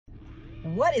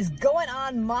What is going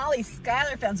on, Molly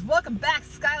Schuyler fans? Welcome back,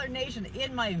 Schuyler Nation,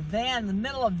 in my van in the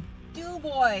middle of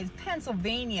Dubois,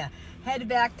 Pennsylvania. Headed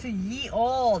back to ye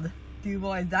old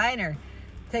Dubois Diner,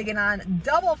 taking on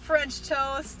double French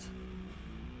toast.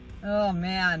 Oh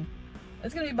man,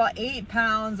 it's gonna be about 8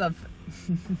 pounds of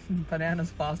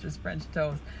Bananas Foster's French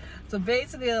toast. So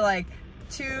basically like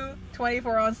 2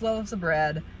 24-ounce loaves of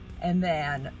bread and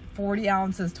then 40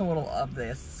 ounces total of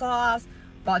this sauce,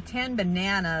 about 10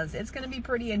 bananas. It's going to be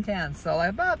pretty intense. So like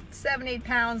about 7-8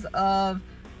 pounds of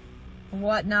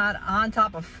whatnot on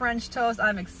top of French toast.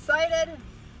 I'm excited.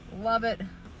 Love it.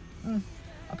 I'll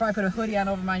probably put a hoodie on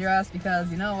over my dress because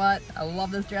you know what? I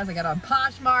love this dress. I got on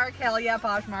Poshmark. Hell yeah,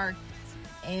 Poshmark.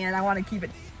 And I want to keep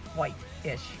it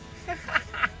white-ish. Alright,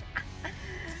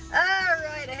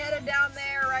 I headed down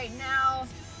there right now.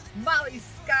 Molly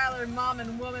Schuyler, mom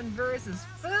and woman versus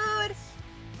food.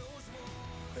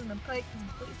 Putting the plate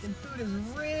and food is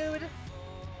rude.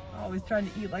 Always trying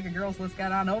to eat like a girl, so let's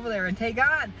get on over there and take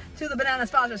on to the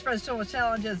Bananas Foster's French Toast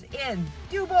Challenges in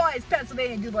Dubois,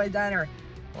 Pennsylvania, Dubois Diner.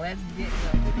 Let's get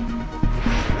going.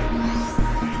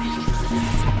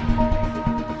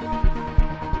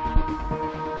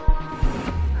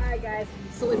 Alright guys,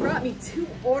 so they brought me 2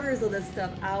 orders of this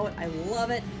stuff out. I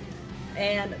love it.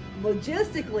 And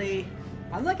logistically,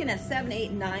 I'm looking at 7,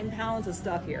 8, 9 pounds of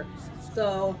stuff here.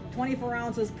 So 24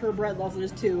 ounces per bread loaf, so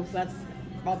there's 2, so that's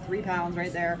about 3 pounds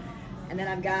right there. And then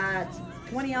I've got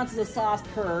 20 ounces of sauce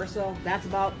per, so that's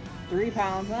about 3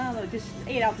 pounds. Well, just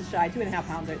 8 ounces shy, 2.5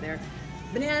 pounds right there.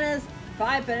 Bananas,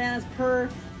 5 bananas per,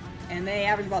 and they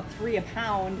average about 3 a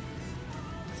pound.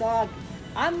 So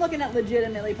I'm looking at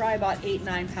legitimately probably about 8,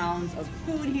 9 pounds of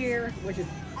food here, which is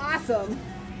awesome.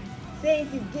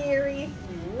 Thank you, Gary.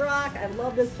 You rock. I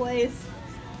love this place.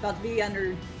 About to be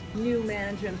under new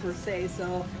management per se,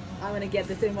 so I'm gonna get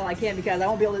this in while I can because I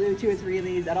won't be able to do 2 or 3 of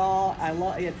these at all. I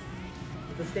love it.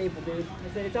 It's a staple, dude.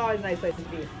 It's always a nice place to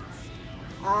be.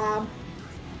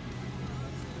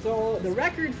 So the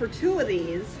record for 2 of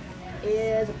these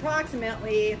is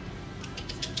approximately,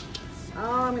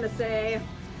 I'm gonna say, I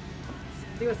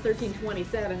think it was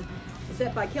 13:27,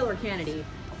 set by Killer Kennedy.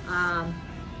 I'm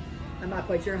not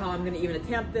quite sure how I'm gonna even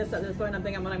attempt this at this point. I'm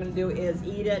thinking what I'm gonna do is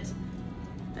eat it,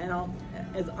 you know,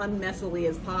 as unmessily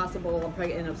as possible. I'll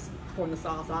probably end up pouring the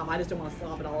sauce off. I just don't want to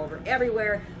slop it all over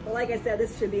everywhere. But like I said,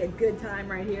 this should be a good time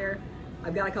right here.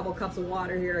 I've got a couple cups of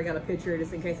water here. I got a pitcher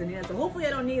just in case I need it. So hopefully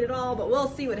I don't need it all, but we'll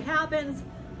see what happens.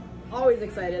 Always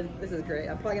excited. This is great.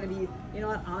 I'm probably gonna be, you know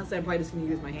what, honestly, I'm probably just gonna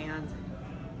use my hands.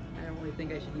 I don't really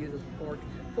think I should use a fork.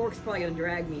 Fork's probably gonna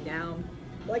drag me down.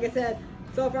 But like I said,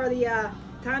 so far the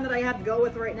time that I have to go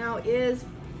with right now is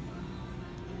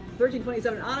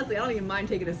 13:27. Honestly, I don't even mind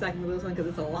taking a second with this one because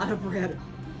it's a lot of bread.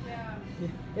 Yeah.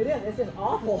 It is. It's just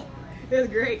awful.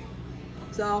 It's great.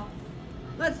 So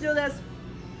let's do this.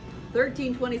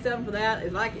 13:27 for that.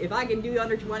 If I can do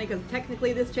under 20, because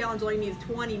technically this challenge only needs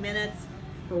 20 minutes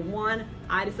for one.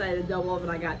 I decided to double up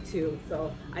and I got 2.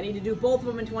 So I need to do both of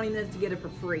them in 20 minutes to get it for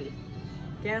free.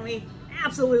 Can we?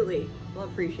 Absolutely.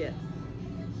 Love free shit.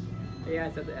 Yeah,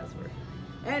 I said the S word.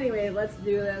 Anyway, let's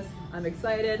do this. I'm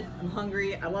excited. I'm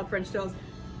hungry. I love French toast.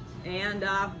 And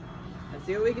let's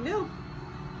see what we can do.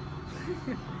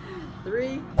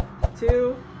 3,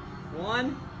 2,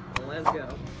 1. Let's go.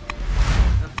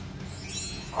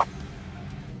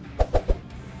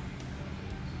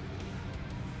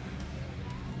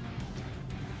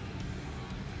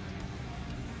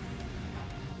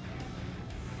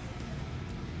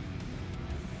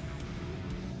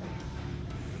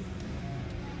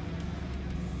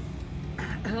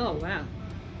 Oh, wow.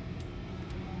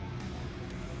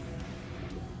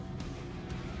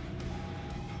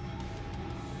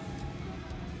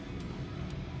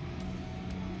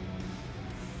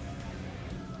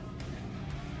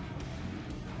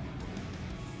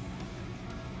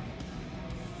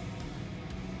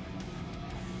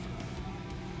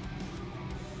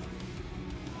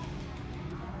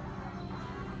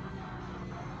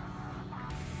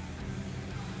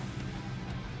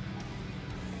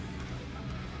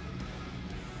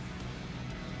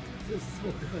 This is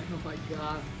so good, oh my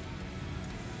god.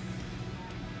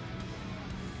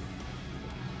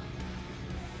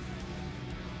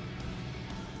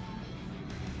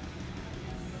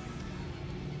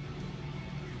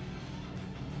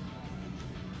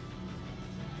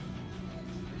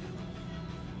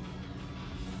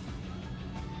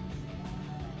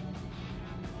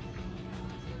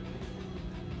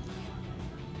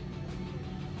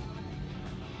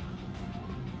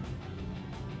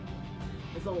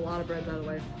 It's a lot of bread, by the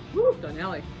way. Woo,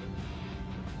 Donnelly.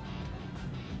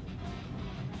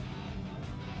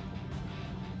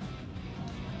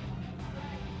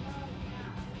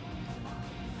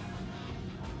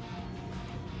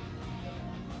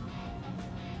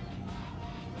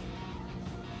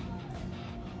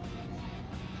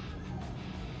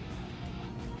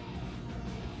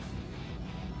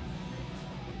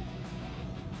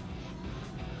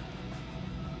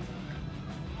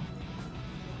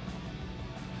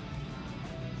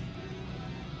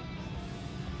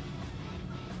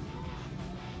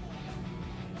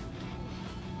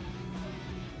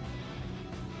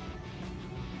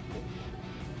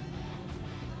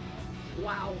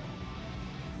 Wow.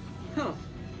 Huh.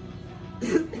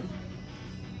 The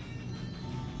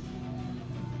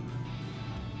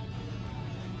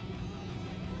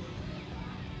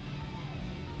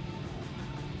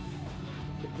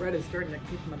bread is starting to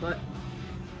kick my butt.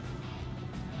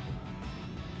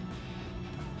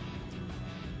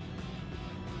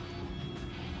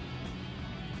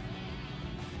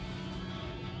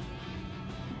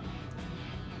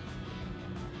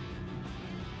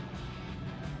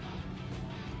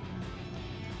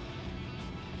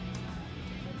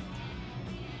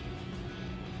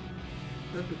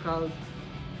 Just because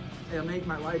it'll make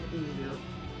my life easier.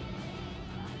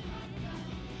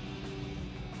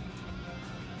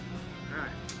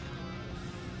 Alright.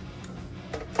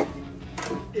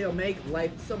 It'll make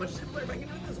life so much simpler if I can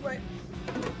do it this way.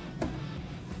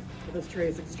 But this tray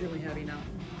is extremely heavy now.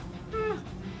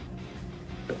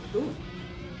 Ooh.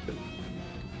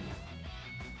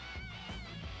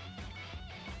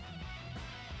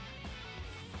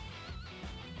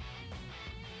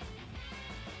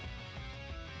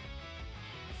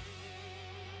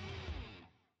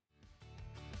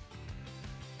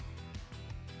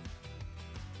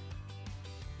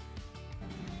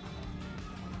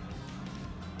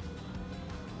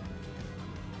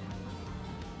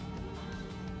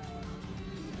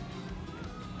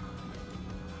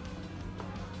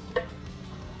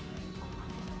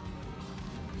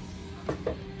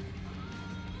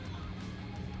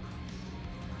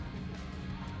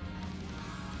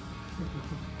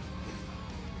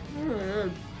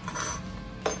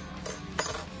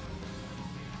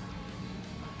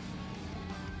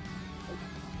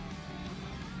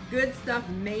 Good stuff,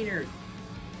 Maynard.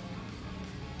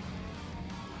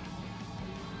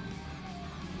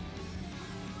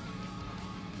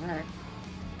 All right.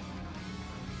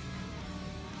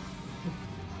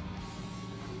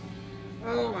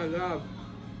 Oh my God.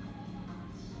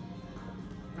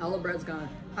 All the bread's gone.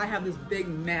 I have this big,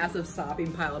 massive,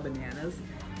 sopping pile of bananas.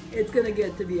 It's gonna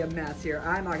get to be a mess here.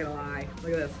 I'm not gonna lie.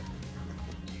 Look at this.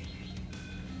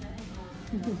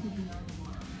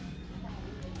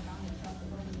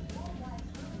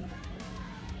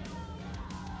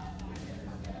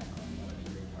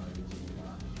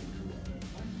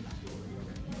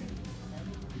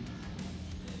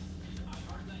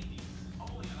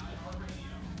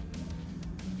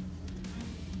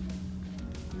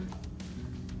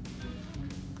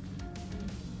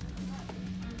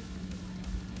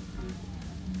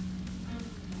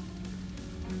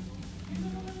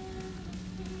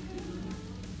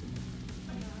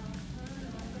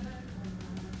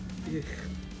 Ugh.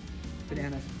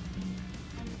 Bananas.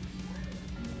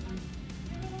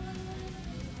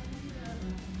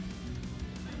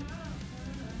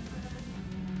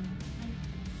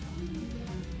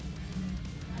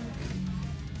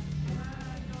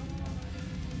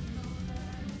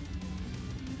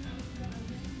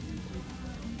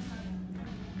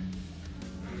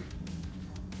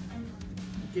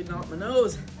 Getting off my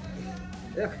nose.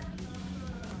 Ugh.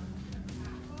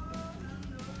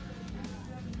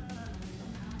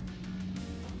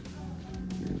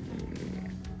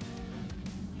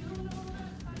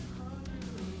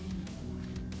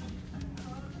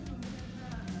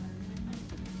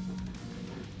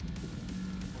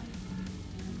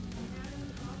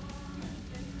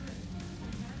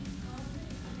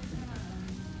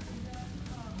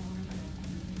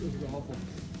 This is awful.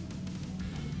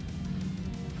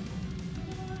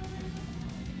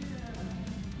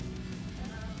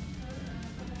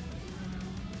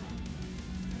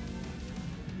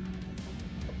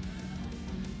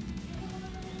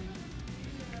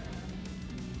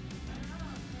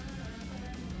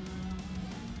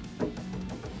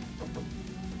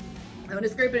 I'm going to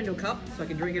scrape it into a cup so I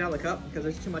can drink it out of the cup because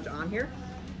there's too much on here.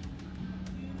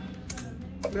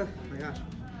 Oh my gosh.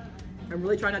 I'm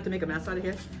really trying not to make a mess out of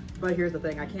here, but here's the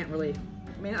thing, I can't really,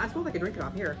 I mean, I suppose I could drink it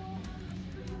off here.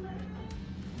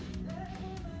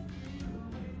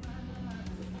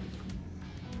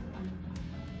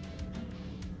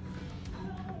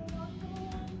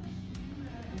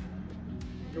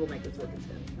 We'll make this work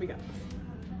instead. We got this.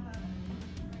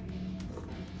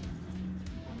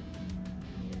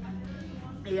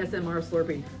 ASMR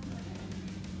slurping.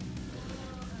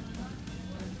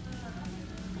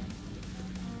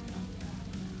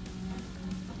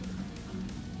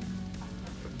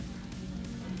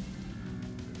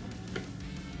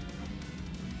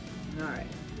 All right.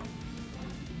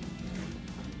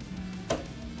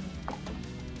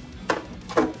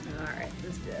 All right,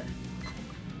 this did.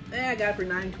 I got it for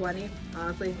 $9.20.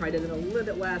 Honestly, probably did it a little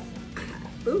bit less.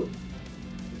 Ooh,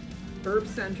 Herb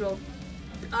Central.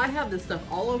 I have this stuff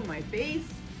all over my face.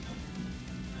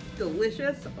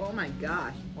 delicious. Oh my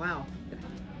gosh, wow.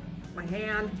 My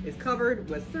hand is covered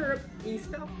with syrup-y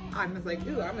stuff. I'm just like,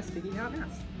 ooh, I'm a sticky hot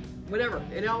mess. Whatever,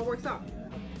 it all works out.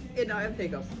 It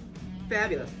goes.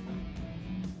 Fabulous.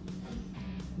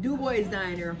 Dubois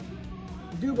Diner,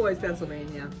 Dubois,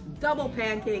 Pennsylvania. Double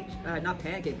pancake, not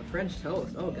pancake, but French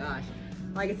toast. Oh gosh.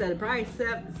 Like I said, probably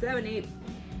 7, 8,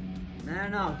 I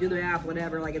don't know, do the math,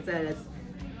 whatever. Like I said, it's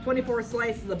 24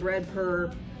 slices of bread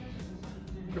per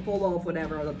full loaf,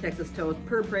 whatever, or the Texas toast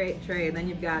per tray, and then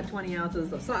you've got 20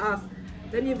 ounces of sauce,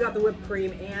 then you've got the whipped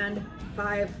cream, and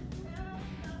 5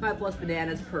 plus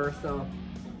bananas per, so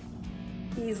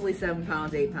easily 7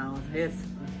 pounds, 8 pounds. It's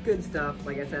good stuff,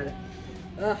 like I said.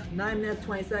 9 minutes,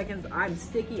 20 seconds. I'm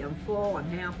sticky, I'm full, I'm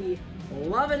happy,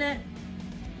 loving it.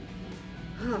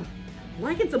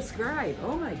 Like and subscribe,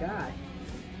 oh my gosh.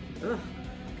 I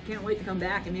can't wait to come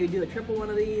back and maybe do a triple one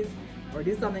of these, or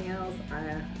do something else.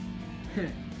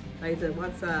 Like I said,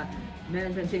 once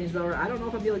management changes over, I don't know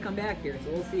if I'll be able to come back here,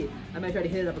 so we'll see. I might try to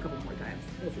hit it up a couple more times.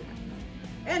 We'll see what happens.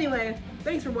 Anyway,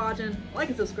 thanks for watching. Like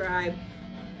and subscribe.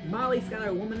 Molly,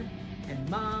 Schuyler, woman, and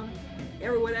mom,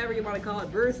 and whatever you want to call it,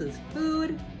 versus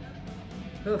food.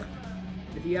 If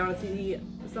you want to see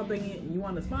something you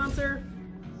want to sponsor,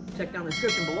 check down the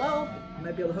description below. You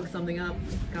might be able to hook something up.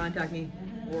 Contact me.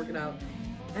 We'll work it out.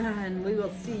 And we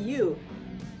will see you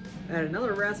at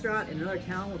another restaurant in another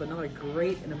town with another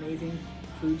great and amazing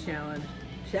food challenge.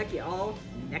 Check you all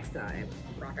next time.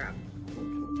 Rock out.